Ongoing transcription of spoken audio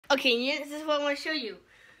Okay, this is what I want to show you.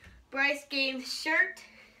 Bryce Games shirt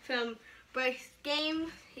from Bryce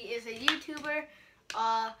Games. He is a YouTuber.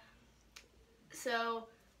 So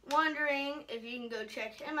wondering if you can go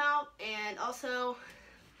check him out. And also,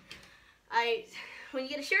 when you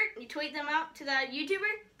get a shirt, you tweet them out to that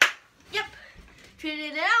YouTuber. Yep,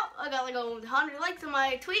 tweeted it out. I got like 100 likes on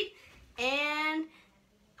my tweet, and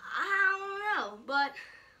I don't know, but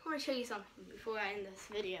I want to show you something before I end this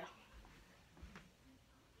video.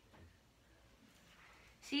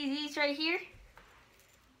 See these right here?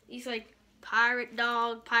 These like pirate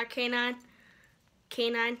dog, pirate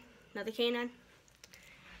canine, another canine.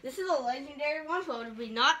 This is a legendary one, so it'll be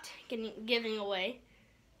not giving away.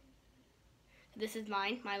 This is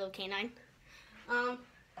mine, my little canine.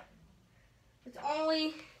 There's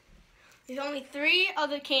only 3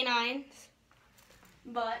 other canines,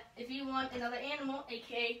 but if you want another animal,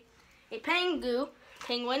 aka a penguin,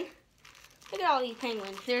 look at all these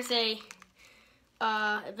penguins. There's a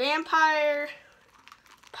vampire,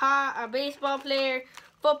 a baseball player,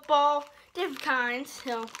 football, different kinds.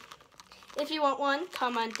 So if you want one,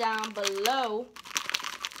 comment down below.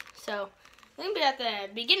 So it's gonna be at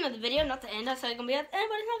the beginning of the video, not the end. I said it's gonna be at the end,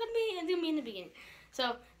 but it's gonna be in the beginning.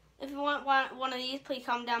 So if you want one of these, please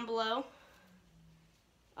comment down below.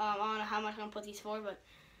 I don't know how much I'm gonna put these for, but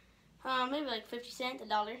maybe like 50 cents,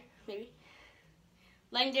 $1, maybe.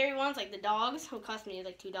 Legendary ones like the dogs will cost me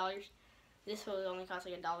like $2. This will only cost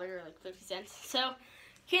like $1 or like 50 cents. So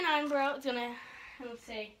canine bro, it's gonna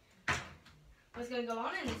say what's gonna go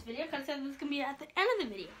on in this video, because I said this is gonna be at the end of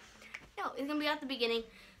the video. No, it's gonna be at the beginning.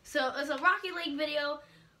 So it's a Rocket League video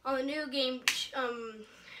on the new game,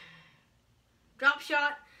 Drop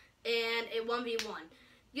Shot, and a 1v1.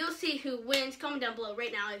 You'll see who wins. Comment down below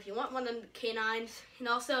right now if you want one of them canines, and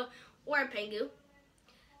also or a pengu.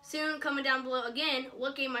 Soon comment down below again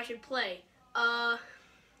what game I should play.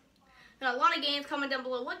 Got a lot of games. Comment down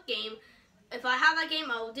below what game. If I have that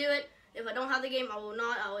game, I will do it. If I don't have the game, I will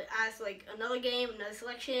not. I will ask like another game, another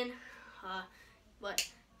selection. But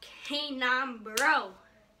Canine Bro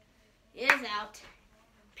is out.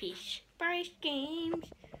 Peace. Bryce Games.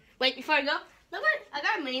 Wait, before I go, look what I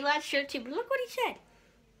got a Mini Lad shirt too. But look what he said.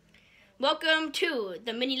 Welcome to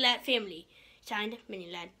the Mini Lad family. Signed,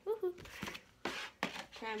 Mini Lad. Woohoo.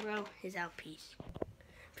 Canine Bro is out. Peace.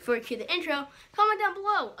 Before we cue the intro, comment down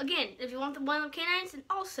below. Again, if you want the one of canines, and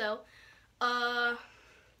also,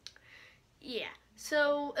 yeah.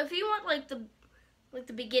 So if you want like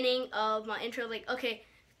the beginning of my intro, like okay,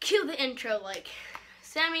 cue the intro, like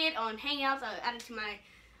send me it on Hangouts. I'll add it to my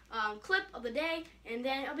clip of the day, and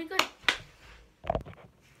then it'll be good.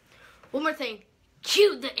 One more thing,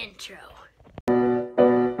 cue the intro.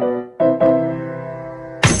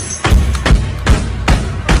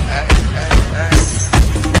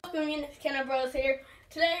 Canine Bros here.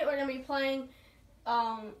 Today we're gonna be playing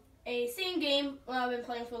a same game I've been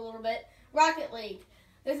playing for a little bit, Rocket League.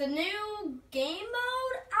 There's a new game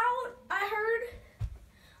mode out, I heard.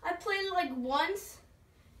 I played it like once,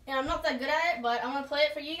 and I'm not that good at it, but I'm gonna play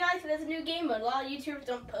it for you guys. There's a new game mode. A lot of YouTubers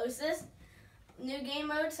don't post this new game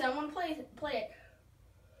mode, so I'm gonna play it.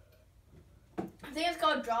 I think it's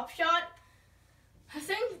called Drop Shot. I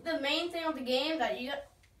think the main thing of the game that you got,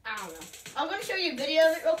 I don't know. I'm gonna show you a video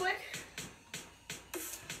of it real quick.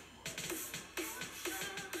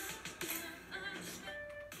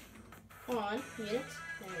 Hold on, get it.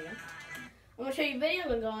 There we go. I'm gonna show you a video. I'm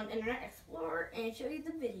gonna go on Internet Explorer and show you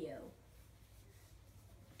the video.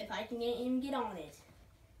 If I can even get on it.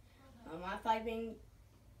 My Wi-Fi being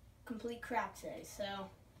complete crap today, so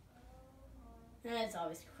it's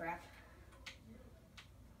always crap.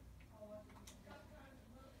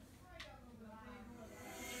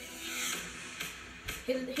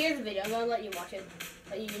 Here's the video. I'm gonna let you watch it.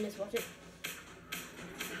 Let you just watch it.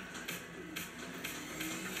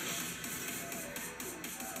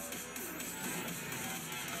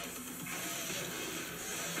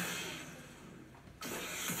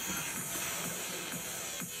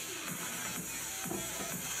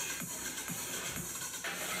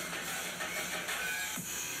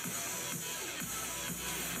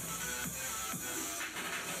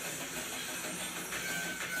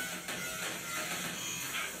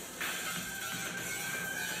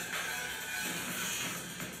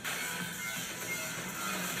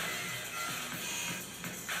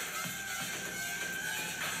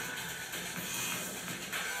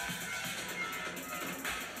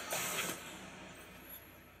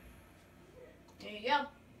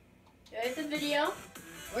 There's the video.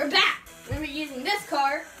 We're back. We're gonna be using this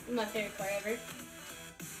car. My favorite car ever.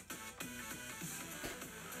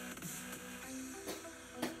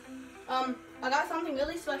 I got something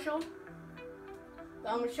really special. So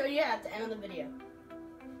I'm gonna show you at the end of the video.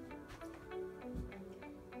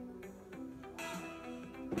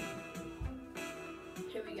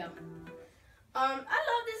 Here we go. I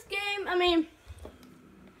love this game. I mean,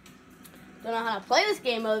 don't know how to play this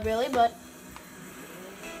game mode really, but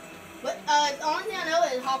the only thing I know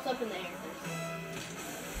is it hops up in the air.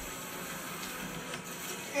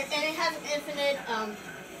 And it has an infinite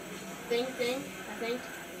thing, I think.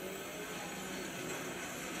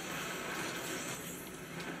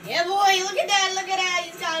 Yeah, boy, look at that,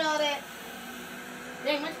 he's got all that.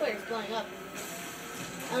 Dang, my Twitter's blowing up.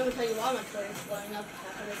 I'm gonna tell you why my Twitter's blowing up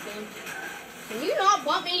after this game. Can you not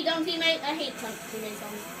bump me, dumb teammate? I hate teammates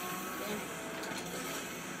on this game.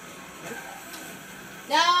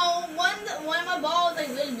 Now, one of my balls like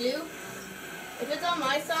really blue. If it's on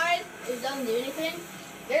my side, it doesn't do anything.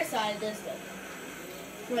 Their side does stuff.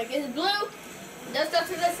 Like, if it's blue, it does stuff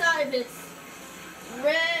to this side. If it's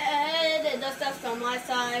red, it does stuff on my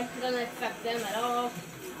side. It doesn't affect them at all.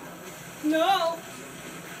 No!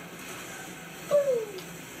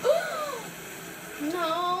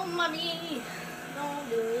 No, mommy! Don't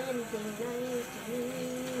do anything nice to me.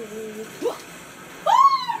 Oh,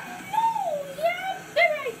 no! Yeah,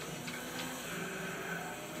 baby!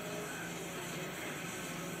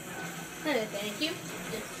 Thank you.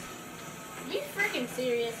 Be freaking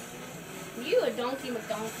serious. You a donkey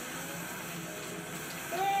McDonald.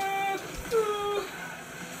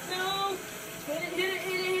 No. Hit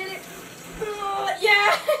it.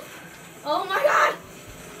 Yeah. Oh my god.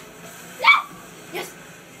 No. Yes.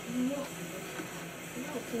 No.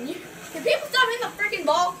 Can people stop hitting the freaking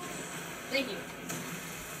ball? Thank you.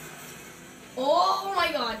 Oh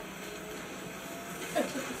my god.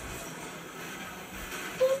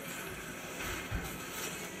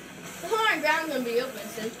 The high ground's gonna be open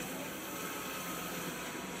soon.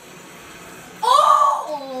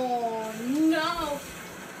 Oh no!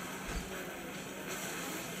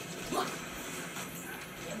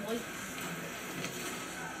 Yeah, boy.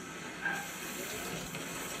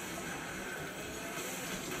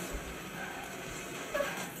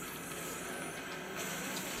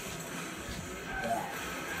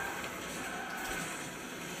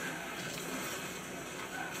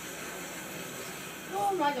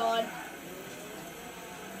 Oh my god.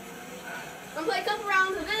 I'm gonna play a couple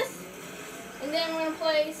rounds of this, and then we're gonna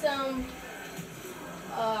play some,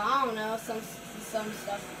 I don't know, some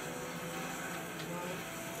stuff.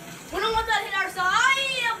 We don't want that to hit our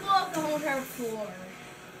side, blow up the whole entire floor.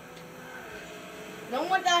 Don't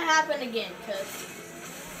want that to happen again, cause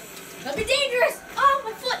that'd be dangerous. Oh,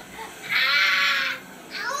 my foot! Ah!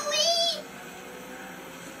 Owie!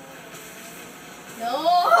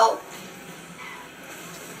 No!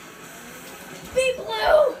 Be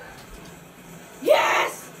blue!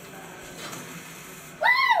 Yes! Woo!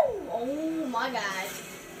 Oh my god.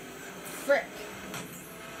 Frick.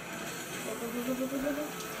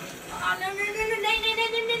 Oh no no no no nay nay nay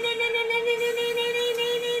nay nay nay nay nay nay nay nay nay nay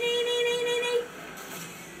nay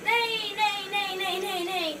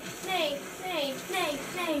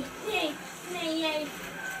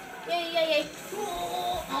yay.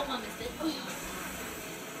 Oh, I missed it.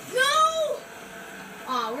 No!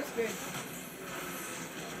 Oh, we're screwed.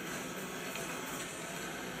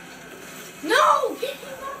 No!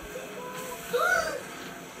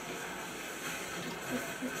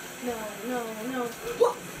 No.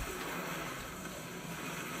 What?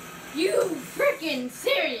 You freaking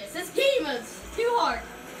serious? This game is too hard.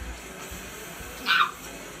 No!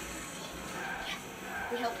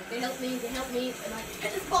 They help me, and I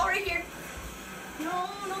get this ball right here. No.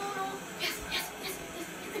 Yes.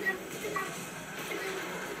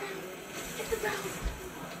 Hit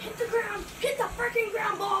the ground. Hit the freaking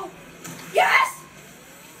ground ball. Yes!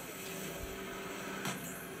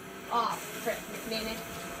 Oh, frick, McNeely.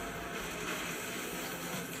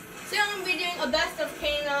 So I'm going to be doing a best of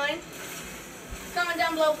K9. Comment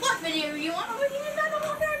down below what video you want. We're doing another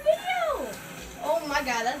whole video. Oh my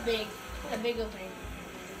god, that's big. That's a big opening.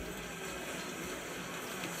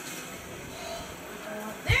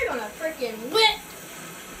 They're gonna freaking win.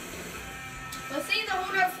 But see the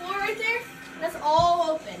whole entire floor right there? That's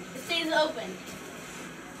all open. It stays open.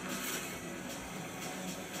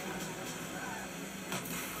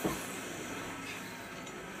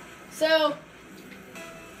 So,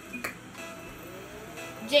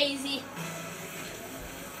 Jay-Z.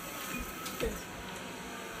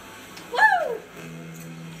 Woo!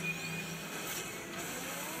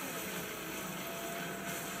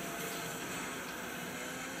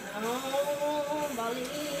 No, Molly.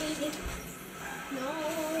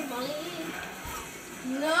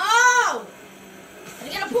 No! I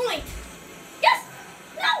get a point. Yes!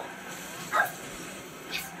 No!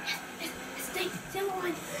 Stay on the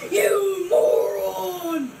line. You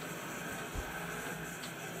moron!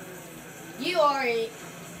 You are an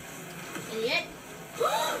idiot.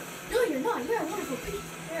 No, you're not. You're a wonderful piece.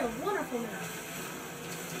 You're a wonderful man.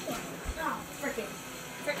 Oh,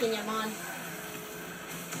 frickin' Yaman.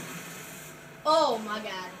 Oh my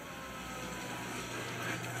god.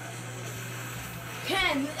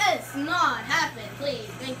 Can this not happen, please?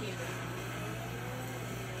 Thank you.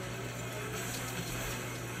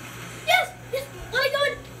 Yes! Yes! Let it go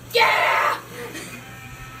in! Yeah!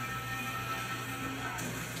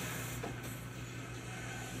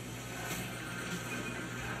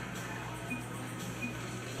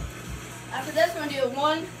 After this, we're gonna do a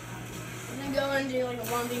 1. We're gonna go and do like a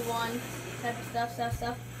 1v1 type of stuff.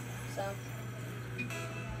 So.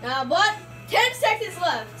 Now, but 10 seconds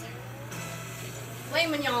left. Wait,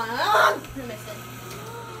 Mignon. I missed it.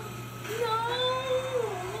 No!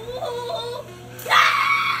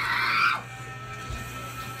 Ah!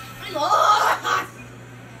 I lost!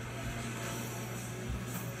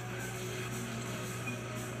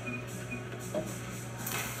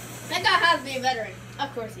 That guy has to be a veteran.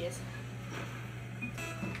 Of course he is.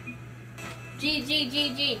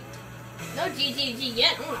 G. No G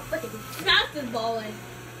yet. I'm gonna freaking smash this ball in.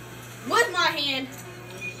 With my hand.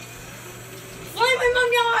 Flaming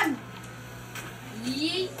Mignon!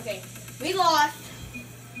 Yee. Okay, we lost.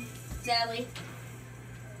 Sadly.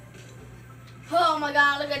 Oh my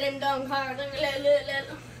god, look at them dumb cars. Look.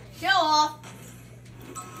 Show off.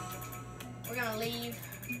 We're gonna leave.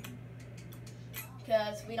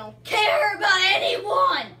 Because we don't care about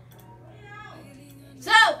anyone.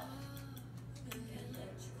 So,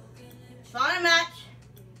 final match.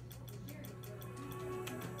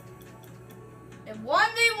 A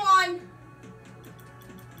 1v1.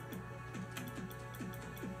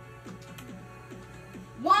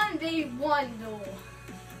 One duel.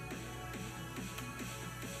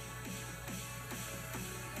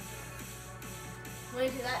 What do you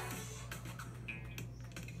see that?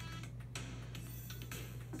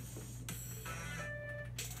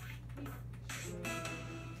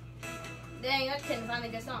 Dang, I couldn't find a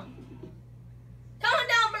good song. Comment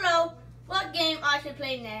down below what game I should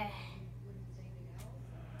play next.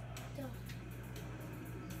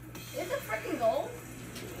 Is it freaking gold?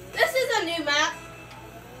 This is a new map.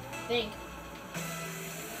 I think.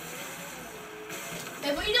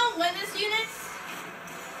 If we don't win this unit,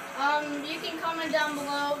 you can comment down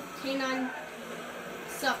below. K9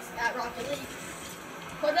 sucks at Rocket League.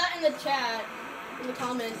 Put that in the chat, in the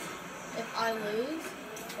comments. If I lose,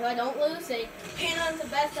 if I don't lose, say K9's the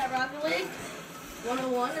best at Rocket League.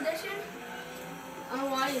 101 edition. I don't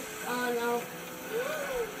know why. No.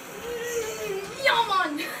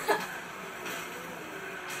 Yaman!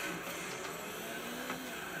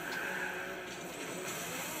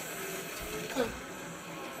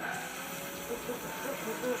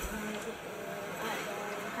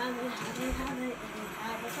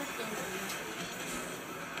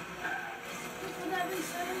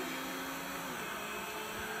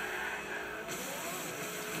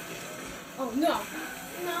 Oh no!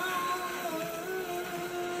 No!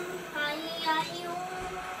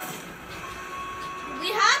 We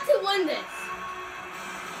have to win this.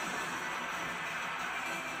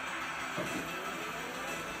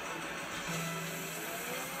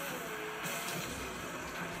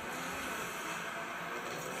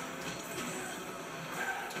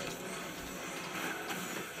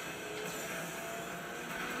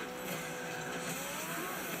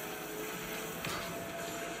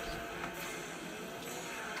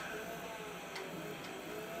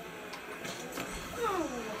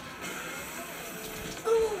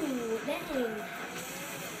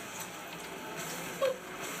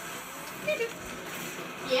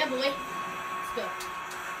 Yeah, boy. Let's go.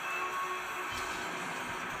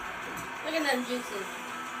 Look at them juices.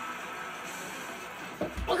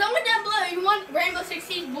 Well, comment down below if you want Rainbow Six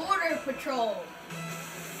Siege Border Patrol.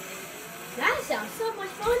 That sounds so much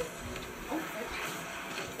fun.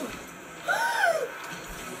 Oh.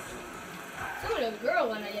 Sound like a girl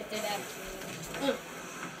when I just did that.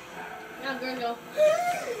 Now girls go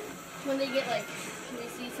when they get like, when they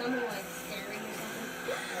see something like staring or something.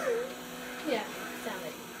 Yeah, sound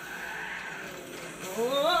like.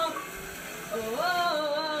 Oh,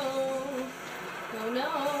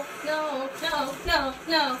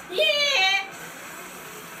 no, yeah!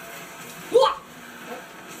 What?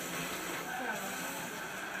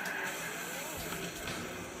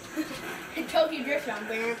 Tokyo Drift song.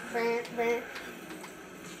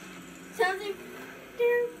 Something.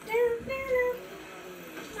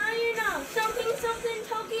 Now you know. Something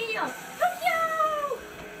Tokyo.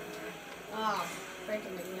 Oh,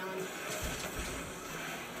 freaking Mignon.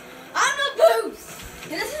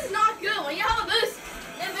 This is not good. When you have a boost,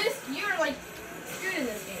 you're like screwed in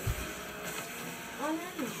this game. Oh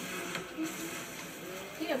no.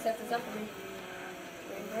 You can set this up for me.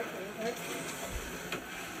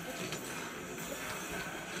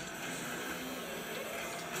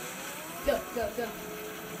 Go.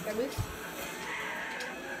 Got boost.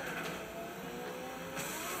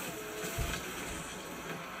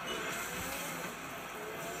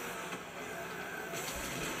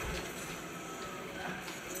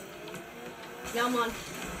 Now I'm on.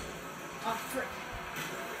 Oh, frick.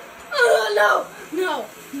 No!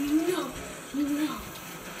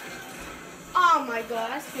 Oh my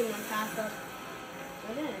god, I screwed my pass up.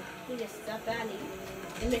 I didn't. He just stepped at me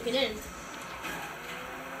and make it in.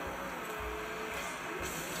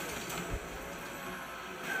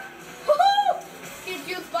 Woohoo! Get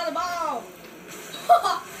juked by the ball!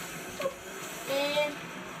 And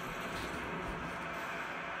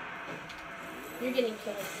you're getting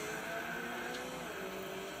killed.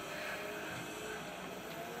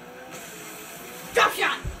 Drop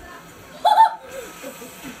shot!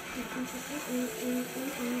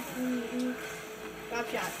 Drop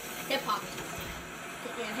shot. Hip hop.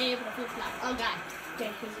 Get your hand for the flip flop. Oh god.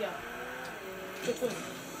 Okay, let's go.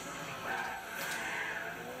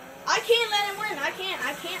 I can't let him win. I can't.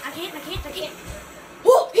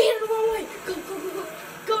 Whoa! He hit it the wrong way. Go.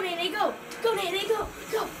 Go, Nene, go. Go, Nene, go.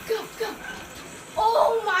 Go.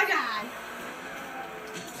 Oh my god.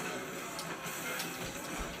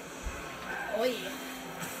 Oh yeah.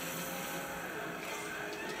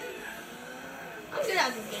 I'm good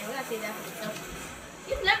at this game. I gotta say that for myself.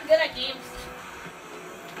 He's never good at games.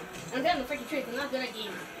 I'm telling the freaking truth. I'm not good at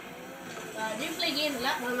games. I do play games a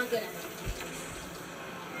lot, but I'm not good at them.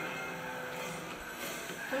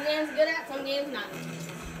 Some games good at, some games not.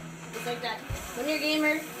 It's like that. When you're a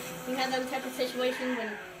gamer, you have that type of situation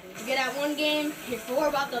when you get at one game, you're poor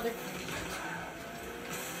about the other.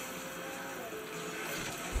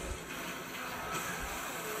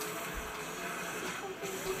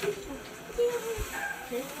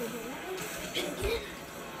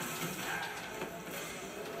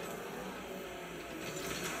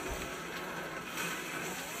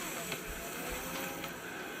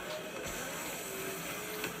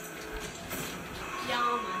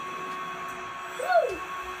 Woo!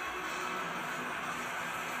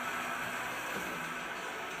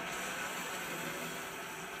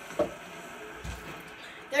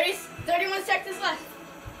 31 seconds left.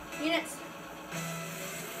 Units.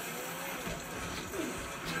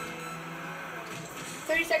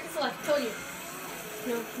 Seconds left. Told you.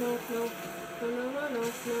 No.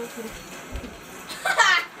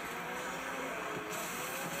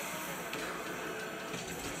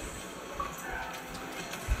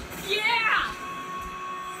 Yeah!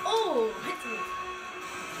 Oh, hit me.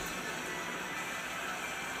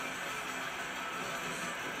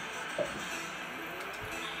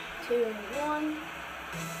 Two, one.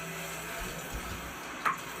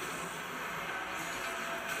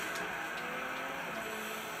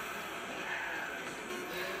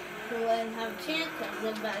 We'll let him have a chance. I'm a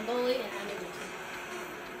bad goalie, and I didn't.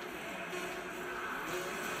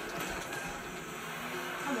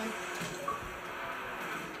 Come on.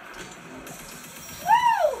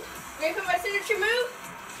 Woo! Ready for my signature move?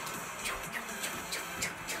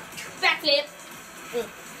 Backflip.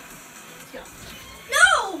 Let's go.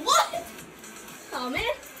 No! What? Oh,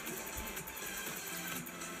 man.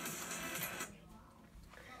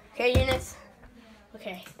 Okay, units.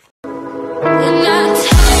 Okay.